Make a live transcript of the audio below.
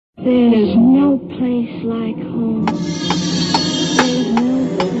There's no place like home. There's no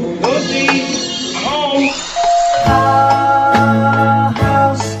place. Lucy, I'm home. Our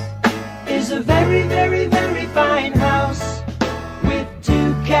house is a very, very, very fine house with 2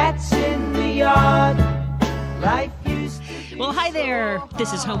 cats in the yard. Life used to be. Well, hi there.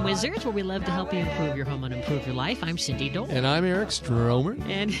 This is Home Wizards, where we love to help you improve your home and improve your life. I'm Cindy Dole. And I'm Eric Stromer.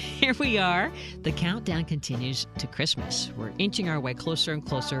 And here we are. The countdown continues to Christmas. We're inching our way closer and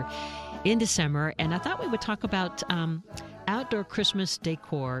closer in December. And I thought we would talk about outdoor Christmas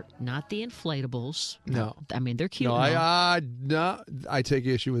decor, not the inflatables. No. I mean, they're cute. No, and all. I take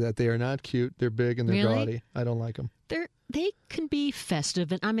issue with that. They are not cute. They're big and they're Really? gaudy. I don't like them. They can be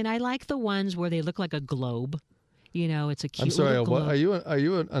festive. And I mean, I like the ones where they look like a globe. You know, it's a cute I'm sorry. little globe. What are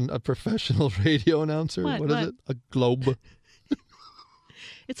you a professional radio announcer? What? What is it? A globe?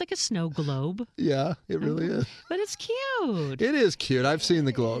 It's like a snow globe. Yeah, it really is. But it's cute. It is cute. I've seen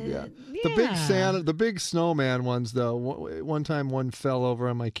the globe. Yeah. The big Santa, the big snowman ones though. One time, one fell over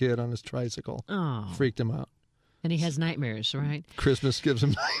on my kid on his tricycle. Oh. Freaked him out. And he has nightmares, right? Christmas gives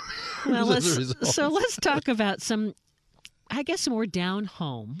him nightmares. Well, as a result. let's talk about some, I guess, more down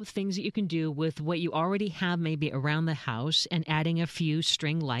home things that you can do with what you already have maybe around the house and adding a few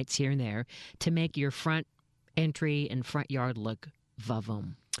string lights here and there to make your front entry and front yard look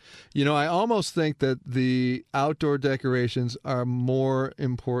vavum. You know, I almost think that the outdoor decorations are more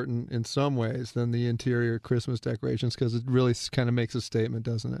important in some ways than the interior Christmas decorations because it really kind of makes a statement,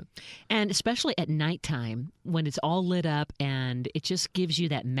 doesn't it? And especially at nighttime when it's all lit up and it just gives you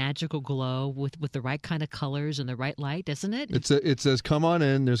that magical glow with the right kind of colors and the right light, doesn't it? It says, come on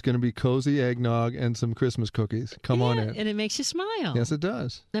in. There's going to be cozy eggnog and some Christmas cookies. Come on in. And it makes you smile. Yes, it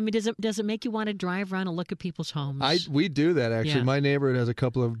does. I mean, does it make you want to drive around and look at people's homes? We do that, actually. Yeah. My neighborhood has a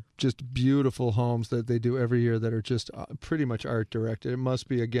couple of just beautiful homes that they do every year that are just pretty much art directed. It must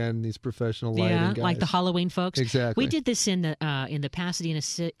be, again, these professional lighting guys. Like the Halloween folks. Exactly. We did this in the Pasadena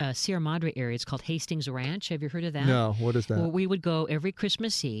Sierra Madre area. It's called Hastings Ranch. Have you heard of that? No, what is that? Well, we would go every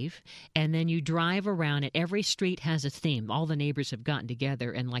Christmas Eve, and then you drive around, and every street has a theme. All the neighbors have gotten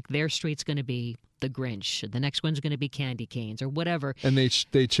together, and like their street's going to be the Grinch. The next one's going to be candy canes or whatever. And they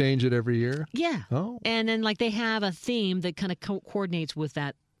change it every year? Yeah. Oh. And then like they have a theme that kind of coordinates with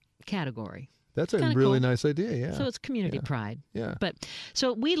that category. That's a Kinda really cool. nice idea, yeah. So it's community Yeah. pride. Yeah. But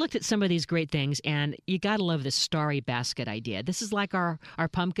so we looked at some of these great things, and you got to love this starry basket idea. This is like our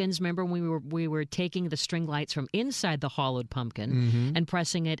pumpkins. Remember when we were taking the string lights from inside the hollowed pumpkin and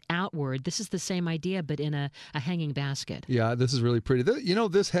pressing it outward? This is the same idea, but in a hanging basket. Yeah, this is really pretty. You know,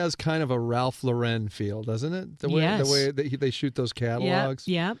 this has kind of a Ralph Lauren feel, doesn't it? The way that they shoot those catalogs.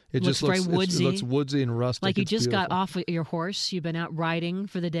 Yeah. It looks just looks very woodsy. It looks woodsy and rustic. Like you It's just got beautiful. off your horse. You've been out riding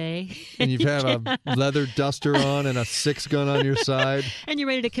for the day. And you have a leather duster on and a 6-gun on your side. And you're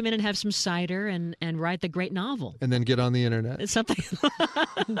ready to come in and have some cider and write the great novel. And then get on the internet. Something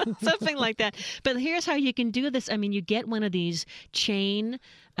like that. But here's how you can do this. I mean, you get one of these chain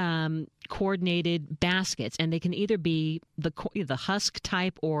coordinated baskets, and they can either be the husk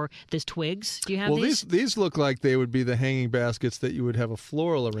type or this twigs. Do you have these? These look like they would be the hanging baskets that you would have a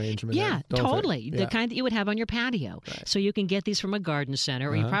floral arrangement Yeah, in, don't totally. they? The Yeah. kind that you would have on your patio. Right. So you can get these from a garden center,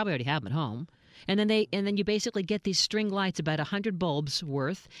 or you probably already have them at home. And then you basically get these string lights, about 100 bulbs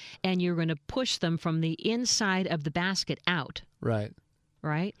worth, and you're going to push them from the inside of the basket out. Right.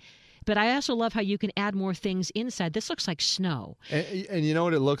 Right? But I also love how you can add more things inside. This looks like snow. And you know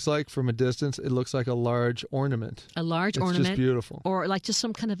what it looks like from a distance? It looks like a large ornament. A large It's ornament. just beautiful. Or like just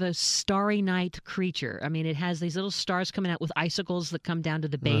some kind of a starry night creature. I mean, it has these little stars coming out with icicles that come down to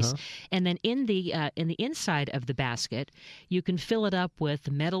the base. And then in the inside of the basket, you can fill it up with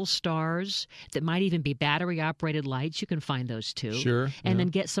metal stars that might even be battery-operated lights. You can find those too. Sure. And then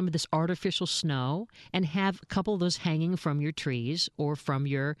get some of this artificial snow and have a couple of those hanging from your trees or from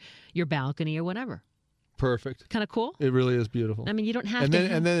your balcony or whatever. Perfect. Kind of cool. It really is beautiful. I mean, you don't have and to.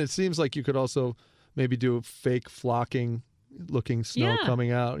 then it seems like you could also maybe do a fake flocking looking snow Yeah.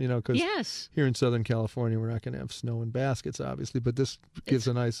 coming out, because Yes. here in Southern California we're not going to have snow in baskets, obviously, but this gives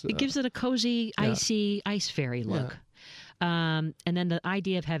a nice. It gives it a cozy, icy, ice fairy look. And then the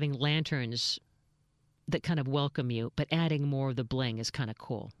idea of having lanterns that kind of welcome you, but adding more of the bling is kind of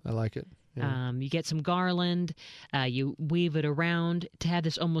cool. I like it. Yeah. You get some garland, you weave it around to have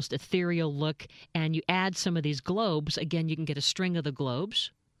this almost ethereal look, and you add some of these globes. Again, you can get a string of the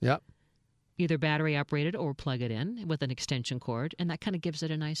globes, Yep. either battery operated or plug it in with an extension cord, and that kind of gives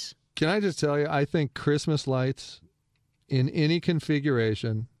it a nice. Can I just tell you, I think Christmas lights in any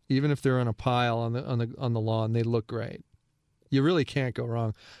configuration, even if they're on a pile on the lawn, they look great. You really can't go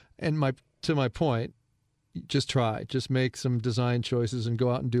wrong. And to my point, just try. Just make some design choices and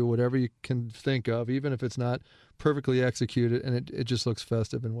go out and do whatever you can think of, even if it's not perfectly executed, and it just looks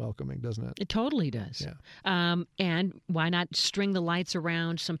festive and welcoming, doesn't it? It totally does. Yeah. And why not string the lights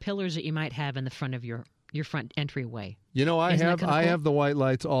around some pillars that you might have in the front of your front entryway? You know, I Isn't that have kinda I cool? have the white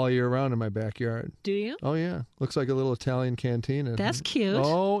lights all year round in my backyard. Do you? Oh yeah, looks like a little Italian cantina. That's cute.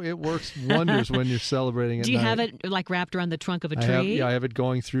 Oh, it works wonders when you're celebrating at Do you night. have it like wrapped around the trunk of a I have, tree? yeah, I have it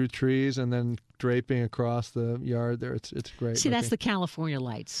going through trees and then draping across the yard there. It's great. See, that's looking. the California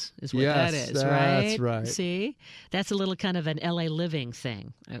lights, is what Yes, that is, that's right? right. See, that's a little kind of an LA living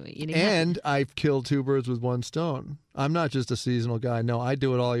thing. I mean, you know, And I've killed two birds with one stone. I'm not just a seasonal guy. No, I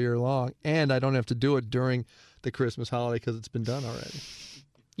do it all year long, and I don't have to do it during the Christmas holiday because it's been done already.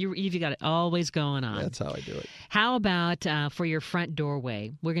 you've got it always going on. That's how I do it. How about for your front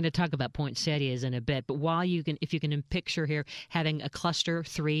doorway? We're going to talk about poinsettias in a bit, but if you can picture here having a cluster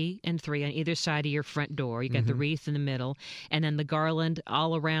 3 and 3 on either side of your front door. You got the wreath in the middle, and then the garland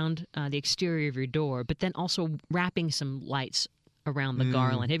all around the exterior of your door, but then also wrapping some lights around the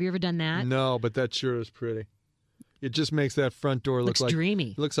garland. Have you ever done that? No, but that sure is pretty. It just makes that front door look Looks like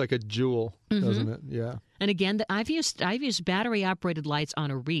dreamy. It looks like a jewel, doesn't it? Yeah. And again, I've used battery operated lights on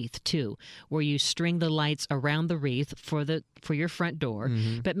a wreath too, where you string the lights around the wreath for your front door.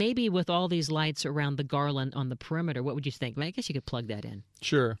 But maybe with all these lights around the garland on the perimeter, what would you think? I guess you could plug that in.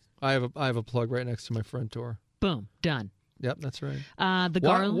 Sure. I have a plug right next to my front door. Boom, done. Yep, that's right. The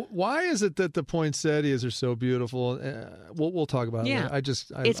garland. Why is it that the poinsettias are so beautiful? We'll talk about Yeah. it.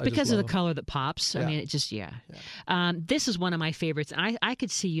 It's because of the love them. color that pops. I Yeah. mean, it just, this is one of my favorites. I could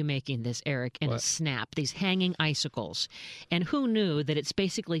see you making this, Eric, in a What? snap, these hanging icicles. And who knew that it's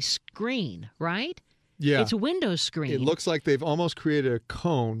basically screen, right? Yeah. It's a window screen. It looks like they've almost created a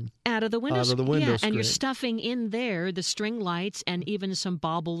cone. out of the window. Out of the window and you're screen. stuffing in there the string lights and even some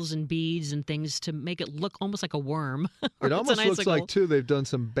baubles and beads and things to make it look almost like a worm. Or It it's almost an looks icicle. like, too, they've done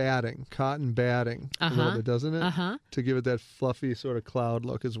some batting, cotton batting a little bit, doesn't it? Uh-huh. To give it that fluffy sort of cloud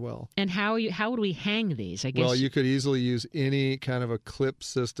look as well. And how would we hang these? I guess. Well, you could easily use any kind of a clip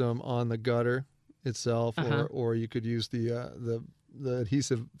system on the gutter itself, Uh-huh. or you could use the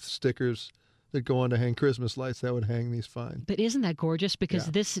adhesive stickers that go on to hang Christmas lights. That would hang these fine. But isn't that gorgeous? Because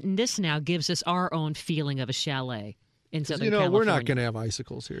Yeah. this now gives us our own feeling of a chalet in Southern You know, California. we're not going to have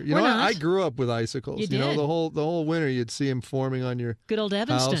icicles here. You We're know, not. I grew up with icicles. You know, did. the whole winter you'd see them forming on your Good old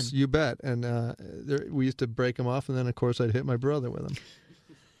Evanston. house. You bet. And we used to break them off, and then of course I'd hit my brother with them.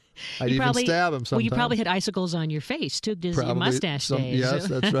 I'd You even probably- stab him sometimes. Well, you probably had icicles on your face too, because your Probably mustache days. Yes,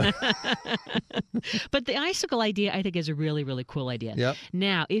 that's right. But the icicle idea, I think, is a really, really cool idea. Yep.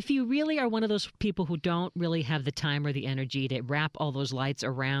 Now, if you really are one of those people who don't really have the time or the energy to wrap all those lights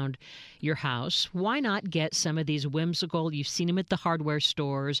around your house, why not get some of these whimsical, you've seen them at the hardware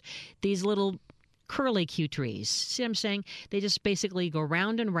stores, these little curly Q trees. See what I'm saying? They just basically go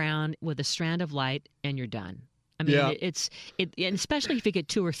round and round with a strand of light and you're done. I mean, Yeah. and especially if you get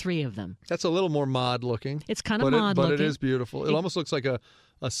 2 or 3 of them. That's a little more mod looking. It's kind of but mod but looking. it is beautiful. It almost looks like a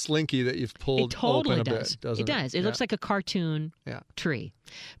slinky that you've pulled It totally open a does. bit, doesn't it? It does. It Yeah. looks like a cartoon Yeah. tree.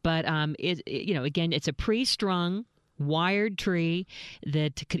 But again, it's a pre-strung, wired tree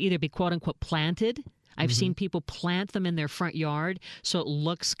that could either be quote unquote planted. I've Mm-hmm. seen people plant them in their front yard so it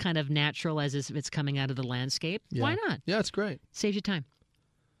looks kind of natural as if it's coming out of the landscape. Yeah. Why not? Yeah, it's great. Saves you time.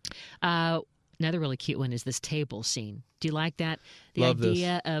 Another really cute one is this table scene. Do you like that? The Love this.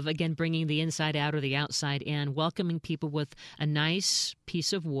 idea of, again, bringing the inside out or the outside in, welcoming people with a nice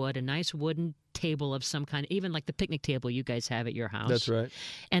piece of wood, a nice wooden table of some kind, even like the picnic table you guys have at your house. That's right.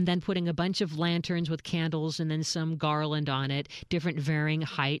 And then putting a bunch of lanterns with candles and then some garland on it, different varying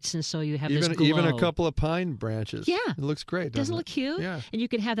heights. And so you have this glow. Even a couple of pine branches. Yeah. It looks great, Doesn't doesn't it look cute? Yeah. And you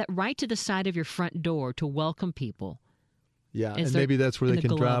can have that right to the side of your front door to welcome people. Yeah, Is and there- maybe that's where in they the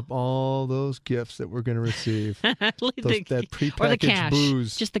can glow. drop all those gifts that we're going to receive. That or the cash, prepackaged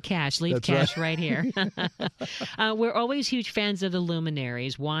booze. just the cash. Leave That's cash right here. We're always huge fans of the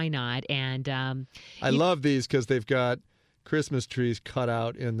luminaries. Why not? And I love these because they've got Christmas trees cut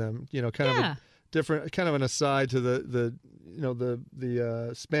out in them. You know, kind of Yeah. a different, kind of an aside to the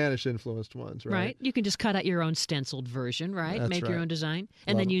Spanish influenced ones, right? right, you can just cut out your own stenciled version, right? That's Make your right. own design,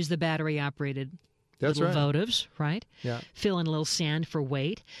 and Love then it. use the battery operated. That's little right. votives, right? Yeah. Fill in a little sand for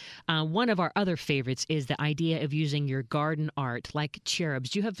weight. One of our other favorites is the idea of using your garden art, like cherubs.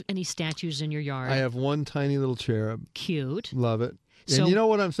 Do you have any statues in your yard? I have one tiny little cherub. Cute. Love it. So- And you know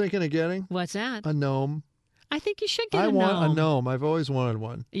what I'm thinking of getting? What's that? A gnome. I think you should get I a want gnome. a gnome. I've always wanted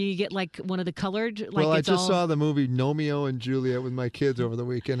one. You get like one of the colored. Like Well, I it's just all, saw the movie Gnomeo and Juliet with my kids over the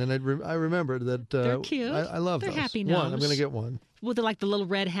weekend, and I remembered that They're cute. I love They're those. happy One, I'm gnomes. going to get one. with the, like the little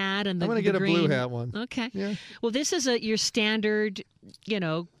red hat and the I'm going to the get a green. blue hat one. Okay. Yeah. Well, this is your standard,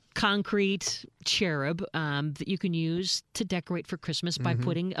 concrete cherub that you can use to decorate for Christmas by Mm-hmm.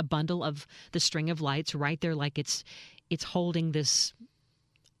 putting a bundle of the string of lights right there, like it's holding this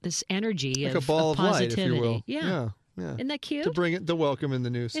energy Like of a ball of light, if positivity. you will. Yeah. Yeah. Isn't that cute? To bring it, the welcome in the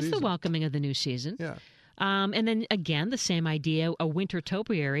new season. It's the welcoming of the new season. Yeah. And then again, the same idea, a winter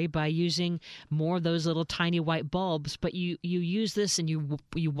topiary by using more of those little tiny white bulbs, but you use this and you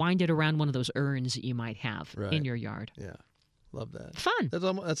wind it around one of those urns that you might have Right. in your yard. Yeah. Love that. Fun.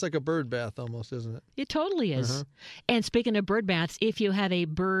 That's like a bird bath almost, isn't it? It totally is. Uh-huh. And speaking of bird baths, if you have a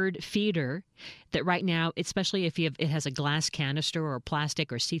bird feeder that right now, especially if it has a glass canister or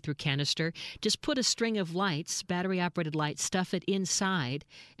plastic or see-through canister, just put a string of lights, battery-operated lights, stuff it inside,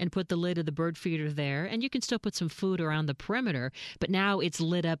 and put the lid of the bird feeder there. And you can still put some food around the perimeter, but now it's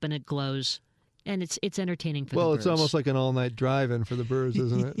lit up and it glows. And it's entertaining for the birds. Well, it's almost like an all-night drive-in for the birds,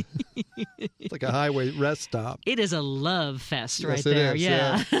 isn't it? It's like a highway rest stop. It is a love fest right Yes, it there. is,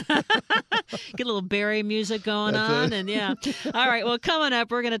 Yeah. Get a little berry music going That's on. it. And yeah. All right. Well, coming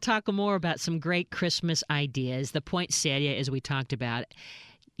up, we're going to talk more about some great Christmas ideas. The poinsettia, as we talked about,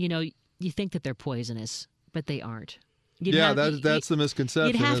 you think that they're poisonous, but they aren't. That's the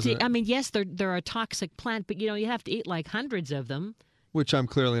misconception, You'd have isn't to, it? I mean, yes, they're a toxic plant, but, you have to eat like hundreds of them. Which I'm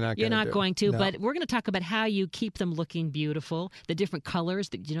clearly not going to do. You're not going to, No. but we're going to talk about how you keep them looking beautiful, the different colors.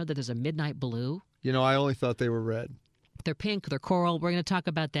 That that there's a midnight blue. I only thought they were red. They're pink, they're coral. We're going to talk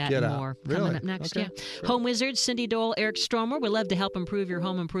about that Get and out. more Really? coming up next. Okay. Yeah. Home Wizards, Cindy Dole, Eric Stromer. We love to help improve your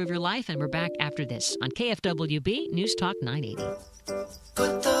home, improve your life. And we're back after this on KFWB News Talk 980.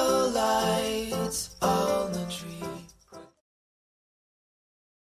 Put the lights on the tree.